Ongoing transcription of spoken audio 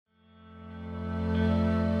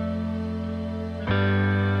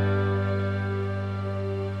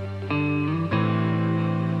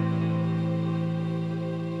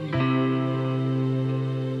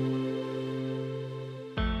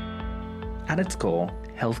At its core,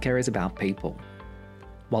 healthcare is about people.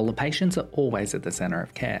 While the patients are always at the centre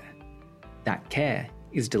of care, that care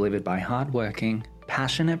is delivered by hard-working,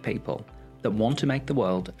 passionate people that want to make the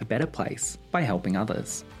world a better place by helping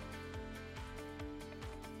others.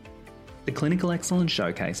 The Clinical Excellence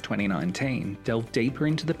Showcase 2019 delved deeper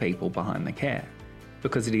into the people behind the care,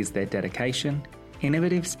 because it is their dedication,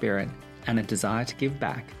 innovative spirit, and a desire to give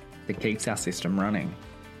back that keeps our system running.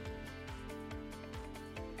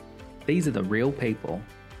 These are the real people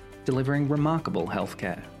delivering remarkable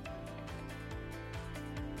healthcare.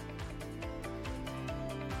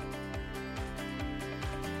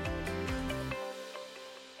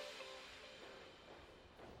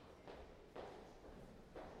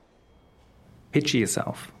 Picture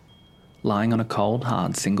yourself lying on a cold,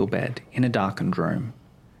 hard single bed in a darkened room,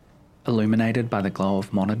 illuminated by the glow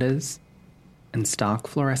of monitors and stark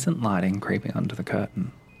fluorescent lighting creeping under the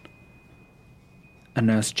curtain. A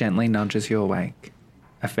nurse gently nudges you awake,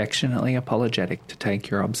 affectionately apologetic to take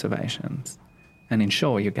your observations and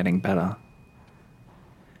ensure you're getting better.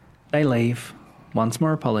 They leave, once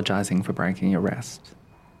more apologising for breaking your rest.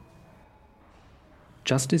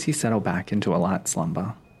 Just as you settle back into a light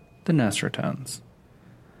slumber, the nurse returns.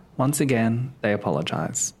 Once again, they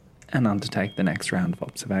apologise and undertake the next round of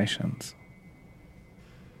observations.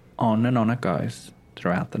 On and on it goes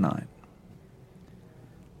throughout the night.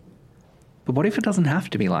 But what if it doesn't have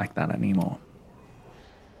to be like that anymore?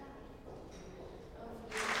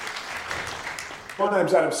 My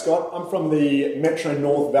name's Adam Scott. I'm from the Metro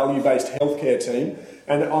North Value-Based Healthcare team,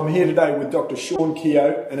 and I'm here today with Dr. Sean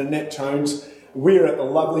Keogh and Annette Tones. We're at the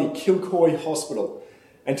lovely Kilcoy Hospital,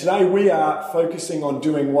 and today we are focusing on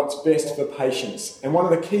doing what's best for patients. And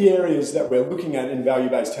one of the key areas that we're looking at in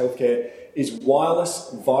value-based healthcare is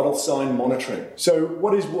wireless vital sign monitoring. So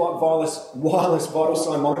what is wireless vital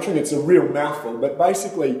sign monitoring? It's a real mouthful, but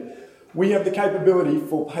basically we have the capability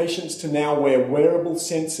for patients to now wear wearable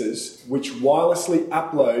sensors which wirelessly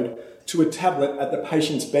upload to a tablet at the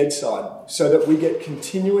patient's bedside so that we get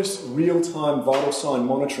continuous real-time vital sign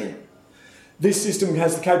monitoring. This system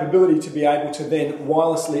has the capability to be able to then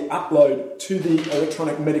wirelessly upload to the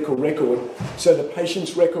electronic medical record so the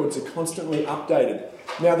patient's records are constantly updated.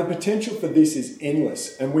 Now, the potential for this is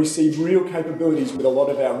endless, and we see real capabilities with a lot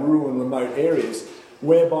of our rural and remote areas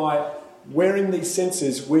whereby wearing these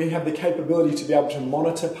sensors, we have the capability to be able to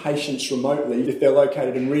monitor patients remotely if they're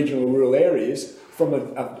located in regional or rural areas from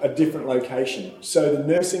a different location. So the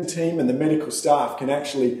nursing team and the medical staff can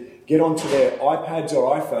actually get onto their iPads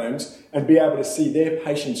or iPhones and be able to see their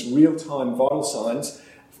patients' real-time vital signs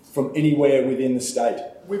from anywhere within the state.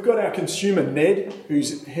 We've got our consumer, Ned,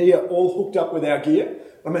 who's here all hooked up with our gear.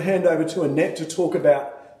 I'm going to hand over to Annette to talk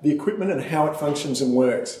about the equipment and how it functions and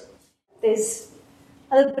works. There's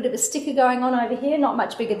a little bit of a sticker going on over here, not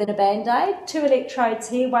much bigger than a Band-Aid. 2 electrodes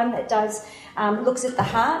here, one that does looks at the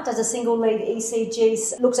heart, does a single lead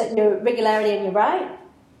ECG, looks at your regularity and your rate,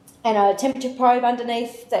 and a temperature probe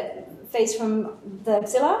underneath that feeds from the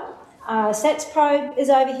axilla. Stats probe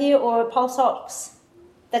is over here, or a pulse ox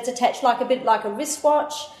that's attached a bit like a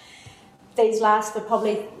wristwatch. These last for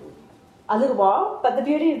probably a little while, but the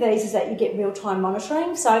beauty of these is that you get real-time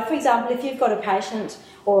monitoring. So, for example, if you've got a patient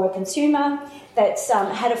or a consumer that's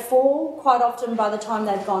had a fall, quite often by the time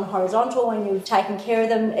they've gone horizontal and you've taken care of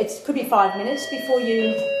them, it could be 5 minutes before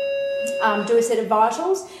you do a set of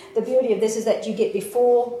vitals. The beauty of this is that you get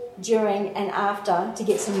before, during and after to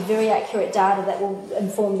get some very accurate data that will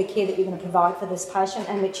inform the care that you're going to provide for this patient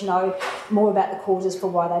and let you know more about the causes for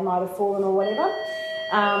why they might have fallen or whatever.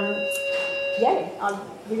 I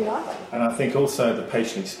really like it. And I think also the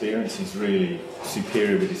patient experience is really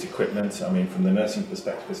superior with this equipment, I mean, from the nursing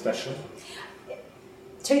perspective especially.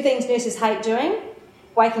 2 things nurses hate doing: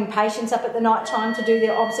 waking patients up at the night time to do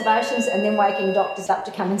their observations and then waking doctors up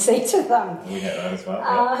to come and see to them. We get that as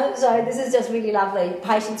well. So this is just really lovely.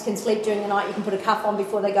 Patients can sleep during the night. You can put a cuff on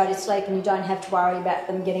before they go to sleep and you don't have to worry about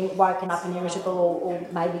them getting woken up and irritable or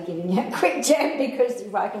maybe giving you a quick jab because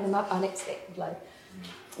you've woken them up unexpectedly.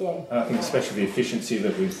 Yeah. And I think especially the efficiency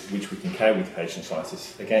which we can carry with patients like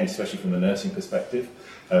this, again, especially from the nursing perspective,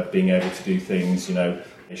 of being able to do things,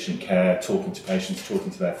 patient care, talking to patients, talking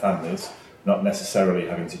to their families, not necessarily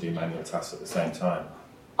having to do manual tasks at the same time.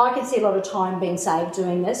 I can see a lot of time being saved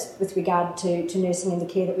doing this with regard to nursing and the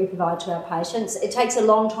care that we provide to our patients. It takes a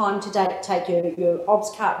long time to take your obs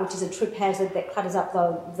cart, which is a trip hazard that clutters up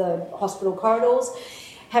the hospital corridors,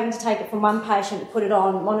 having to take it from one patient, put it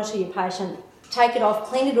on, monitor your patient, take it off,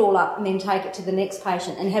 clean it all up and then take it to the next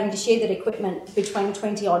patient, and having to share that equipment between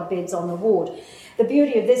 20 odd beds on the ward. The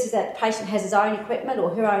beauty of this is that the patient has his own equipment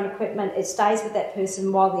or her own equipment. It stays with that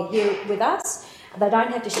person while they're here with us. They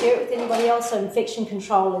don't have to share it with anybody else, so infection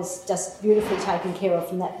control is just beautifully taken care of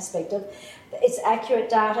from that perspective. It's accurate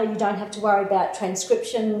data. You don't have to worry about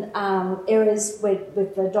transcription errors with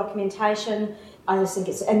the documentation. I just think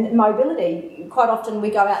it's... And mobility. Quite often we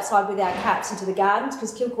go outside with our cats into the gardens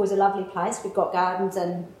because Kilcoy is a lovely place. We've got gardens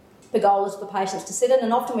and pergolas for patients to sit in,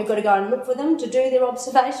 and often we've got to go and look for them to do their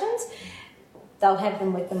observations. They'll have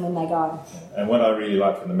them with them when they go. And what I really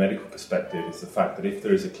like from the medical perspective is the fact that if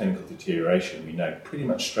there is a clinical deterioration, we know pretty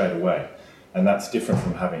much straight away. And that's different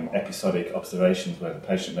from having episodic observations where the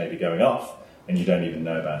patient may be going off and you don't even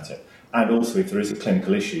know about it. And also, if there is a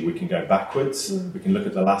clinical issue, we can go backwards. We can look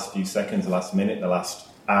at the last few seconds, the last minute, the last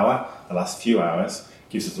hour, the last few hours. It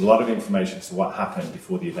gives us a lot of information as to what happened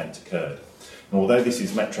before the event occurred. And although this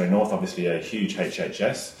is Metro North, obviously a huge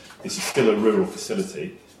HHS, this is still a rural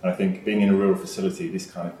facility. And I think being in a rural facility, this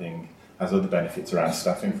kind of thing has other benefits around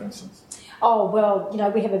staffing, for instance. Oh, well, you know,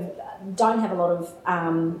 we don't have a lot of,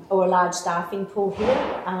 or a large staffing pool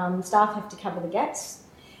here. Staff have to cover the gaps.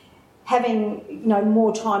 Having, you know,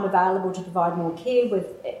 more time available to provide more care with,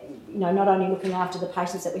 you know, not only looking after the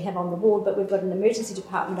patients that we have on the ward, but we've got an emergency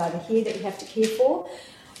department over here that we have to care for.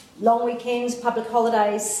 Long weekends, public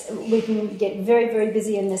holidays, we can get very, very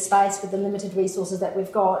busy in this space with the limited resources that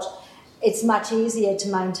we've got. It's much easier to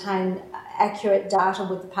maintain accurate data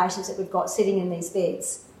with the patients that we've got sitting in these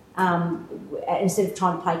beds instead of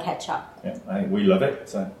trying to play catch up. Yeah, I think we love it.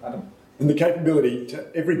 So, Adam. And the capability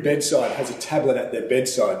to every bedside has a tablet at their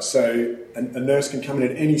bedside, so a nurse can come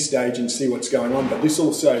in at any stage and see what's going on. But this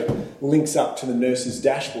also links up to the nurse's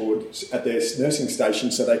dashboard at their nursing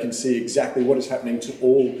station, so they can see exactly what is happening to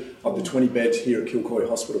all of the 20 beds here at Kilcoy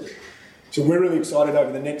Hospital. So we're really excited.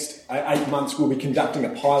 Over the next 8 months, we'll be conducting a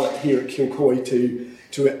pilot here at Kilcoy to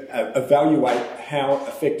evaluate how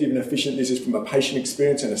effective and efficient this is from a patient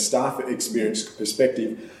experience and a staff experience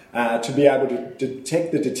perspective, to be able to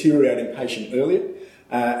detect the deteriorating patient earlier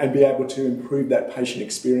and be able to improve that patient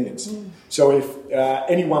experience. So if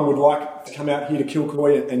anyone would like to come out here to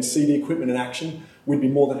Kilcoy and see the equipment in action, we'd be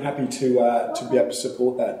more than happy to be able to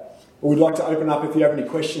support that. We'd like to open up if you have any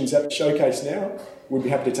questions at the showcase now. We'd be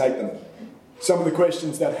happy to take them. Some of the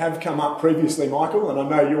questions that have come up previously, Michael, and I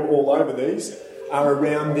know you're all over these, are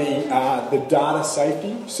around the data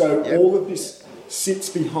safety. So all of this sits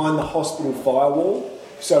behind the hospital firewall.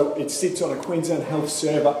 So it sits on a Queensland Health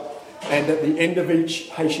server, and at the end of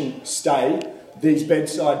each patient stay, these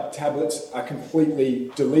bedside tablets are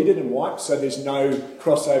completely deleted and wiped, so there's no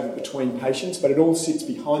crossover between patients, but it all sits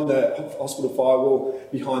behind the hospital firewall,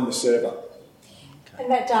 behind the server. And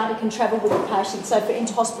that data can travel with the patient. So for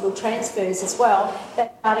inter-hospital transfers as well,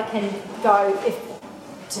 that data can go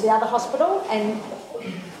to the other hospital, and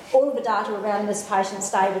all of the data around this patient's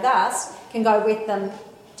stay with us can go with them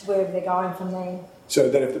to wherever they're going from there. So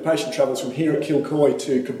that if the patient travels from here at Kilcoy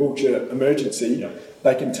to Caboolture Emergency,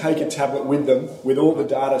 they can take a tablet with them with all the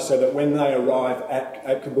data, so that when they arrive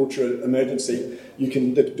at Caboolture Emergency,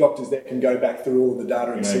 the doctors there can go back through all of the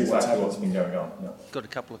data and see what's been going on. Got a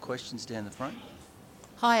couple of questions down the front.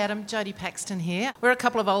 Hi Adam, Jodie Paxton here. We're a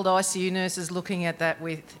couple of old ICU nurses looking at that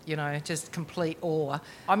with, just complete awe.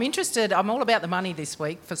 I'm all about the money this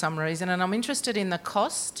week for some reason, and I'm interested in the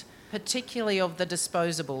cost, particularly of the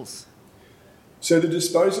disposables. So the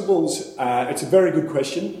disposables, it's a very good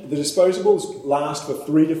question. The disposables last for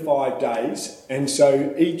 3 to 5 days, and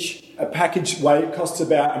so a package weight costs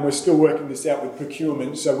about, and we're still working this out with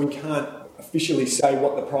procurement, so we can't officially say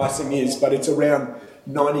what the pricing is, but it's around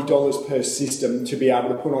 $90 per system to be able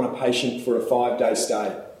to put on a patient for a 5-day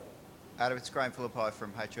stay. Adam, it's Graham Philippi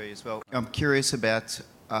from HOE as well. I'm curious about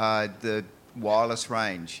the wireless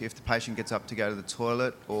range. If the patient gets up to go to the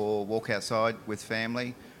toilet or walk outside with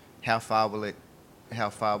family, how far will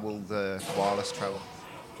the wireless travel?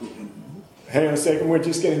 Hang on a second, we're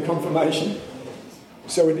just getting confirmation.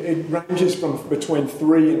 So it ranges from between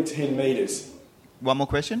 3 and 10 metres. One more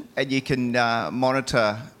question. And you can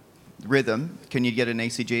monitor rhythm. Can you get an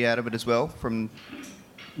ECG out of it as well?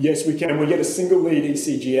 Yes, we can. We get a single lead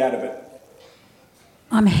ECG out of it.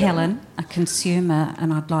 I'm Helen, a consumer,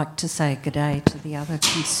 and I'd like to say good day to the other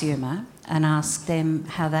consumer and ask them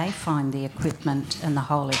how they find the equipment and the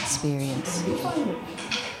whole experience.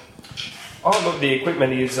 Oh, look, the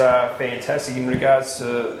equipment is fantastic in regards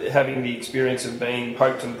to having the experience of being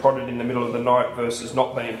poked and prodded in the middle of the night versus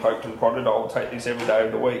not being poked and prodded. I'll take this every day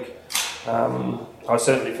of the week. I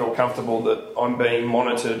certainly feel comfortable that I'm being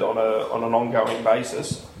monitored on an ongoing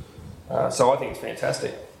basis. So I think it's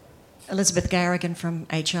fantastic. Elizabeth Garrigan from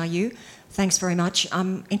HRU. Thanks very much.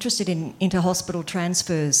 I'm interested in inter-hospital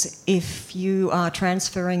transfers. If you are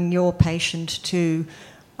transferring your patient to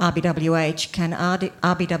RBWH, can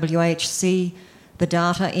RBWH see the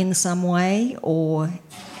data in some way, or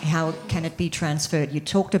how can it be transferred? You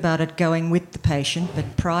talked about it going with the patient,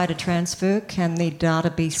 but prior to transfer, can the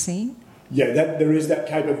data be seen? Yeah, there is that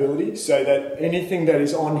capability, so that anything that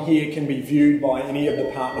is on here can be viewed by any of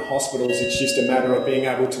the partner hospitals. It's just a matter of being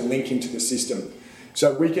able to link into the system.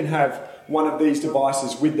 So we can have one of these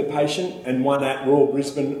devices with the patient and one at Royal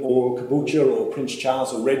Brisbane or Caboolture or Prince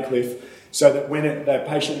Charles or Redcliffe, so that when the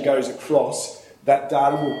patient goes across, that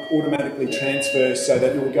data will automatically transfer so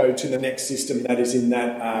that it will go to the next system that is in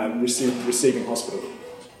that receiving hospital.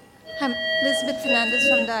 I'm Elizabeth Fernandez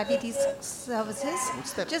from Diabetes Services.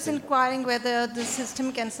 Just inquiring whether the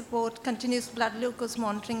system can support continuous blood glucose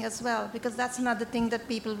monitoring as well, because that's another thing that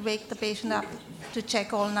people wake the patient up to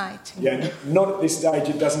check all night. Yeah, not at this stage.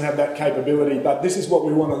 It doesn't have that capability, but this is what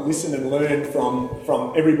we want to listen and learn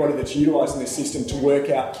from everybody that's utilising this system to work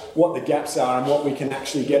out what the gaps are and what we can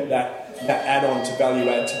actually get that add-on to value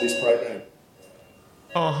add to this program.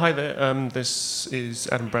 Oh, hi there. This is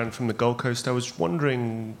Adam Brand from the Gold Coast. I was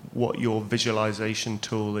wondering what your visualization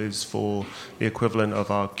tool is for the equivalent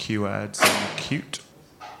of our QADS and Qt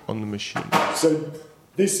on the machine. So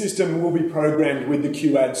this system will be programmed with the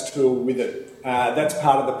QADS tool with it. That's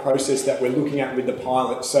part of the process that we're looking at with the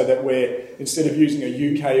pilot, so that we're, instead of using a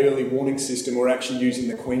UK early warning system, we're actually using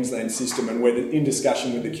the Queensland system, and we're in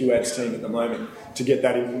discussion with the QADS team at the moment to get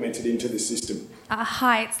that implemented into the system.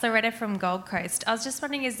 Hi, it's Loretta from Gold Coast. I was just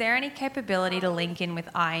wondering, is there any capability to link in with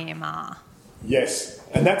IMR? Yes,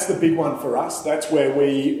 and that's the big one for us. That's where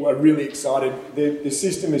we are really excited. The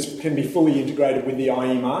system can be fully integrated with the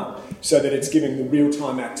IMR so that it's giving the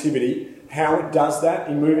real-time activity. How it does that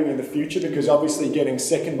in moving in the future, because obviously getting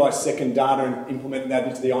second-by-second data and implementing that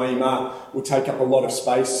into the IMR will take up a lot of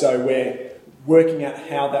space, so we're working out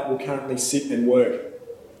how that will currently sit and work.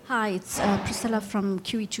 Hi, it's Priscilla from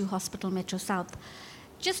QE2 Hospital, Metro South.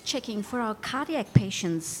 Just checking, for our cardiac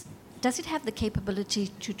patients, does it have the capability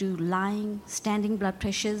to do lying, standing blood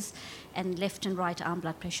pressures and left and right arm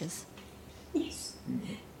blood pressures? Yes.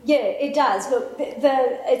 Yeah, it does. Look,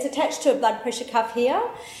 it's attached to a blood pressure cuff here,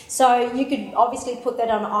 so you could obviously put that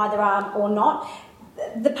on either arm or not.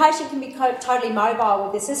 The patient can be totally mobile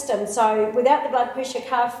with the system, so without the blood pressure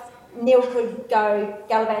cuff, Neil could go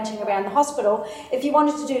gallivanting around the hospital. If you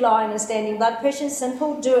wanted to do lying and standing blood pressure,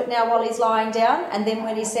 simple, do it now while he's lying down, and then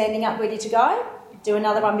when he's standing up ready to go, do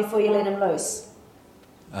another one before you let him loose.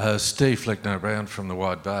 Steve Flecknoe-Brown from the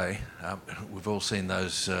Wide Bay. We've all seen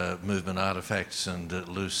those movement artefacts and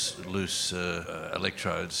loose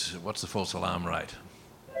electrodes. What's the false alarm rate?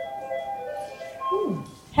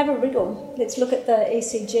 Have a wriggle. Let's look at the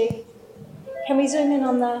ECG. Can we zoom in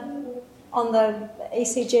on the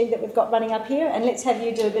ECG that we've got running up here? And let's have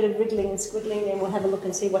you do a bit of wriggling and squiggling, then we'll have a look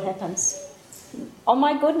and see what happens. Oh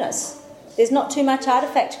my goodness, there's not too much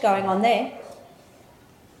artefact going on there.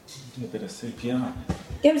 Do a bit of CPR.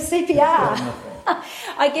 Give us CPR.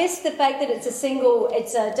 I guess the fact that it's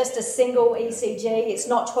just a single ECG, it's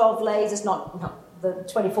not 12 leads, it's not the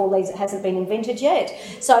 24 leads, it hasn't been invented yet.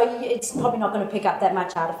 So it's probably not going to pick up that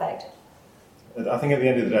much artefact. I think at the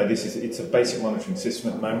end of the day, it's a basic monitoring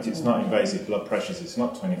system at the moment. It's not invasive blood pressures, it's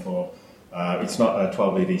not 24, it's not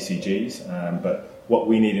 12 lead ECGs, but what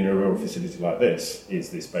we need in a rural facility like this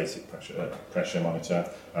is this basic pressure monitor,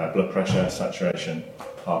 blood pressure, saturation,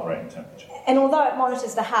 heart rate and temperature. And although it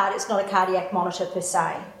monitors the heart, it's not a cardiac monitor per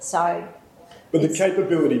se. But the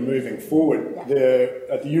capability moving forward, at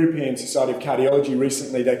the European Society of Cardiology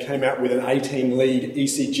recently, they came out with an 18-lead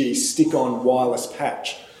ECG stick-on wireless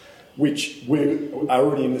patch, which we are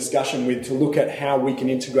already in discussion with to look at how we can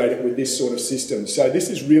integrate it with this sort of system. So this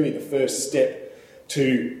is really the first step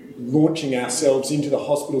to launching ourselves into the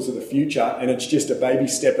hospitals of the future, and it's just a baby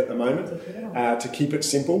step at the moment to keep it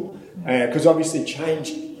simple, because obviously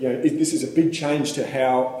this is a big change to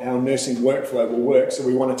how our nursing workflow will work, so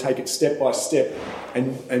we want to take it step by step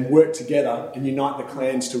and work together and unite the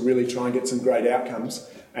clans to really try and get some great outcomes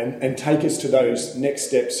and take us to those next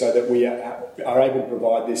steps so that we are able to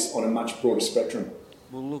provide this on a much broader spectrum.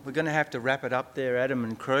 Well, look, we're going to have to wrap it up there, Adam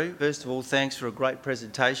and crew. First of all, thanks for a great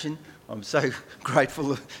presentation. I'm so grateful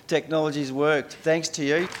the technology's worked. Thanks to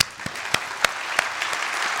you.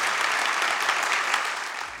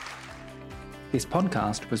 This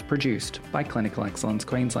podcast was produced by Clinical Excellence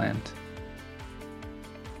Queensland.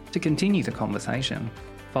 To continue the conversation,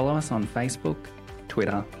 follow us on Facebook,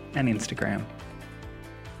 Twitter, and Instagram.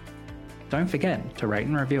 Don't forget to rate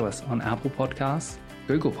and review us on Apple Podcasts,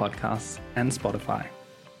 Google Podcasts, and Spotify.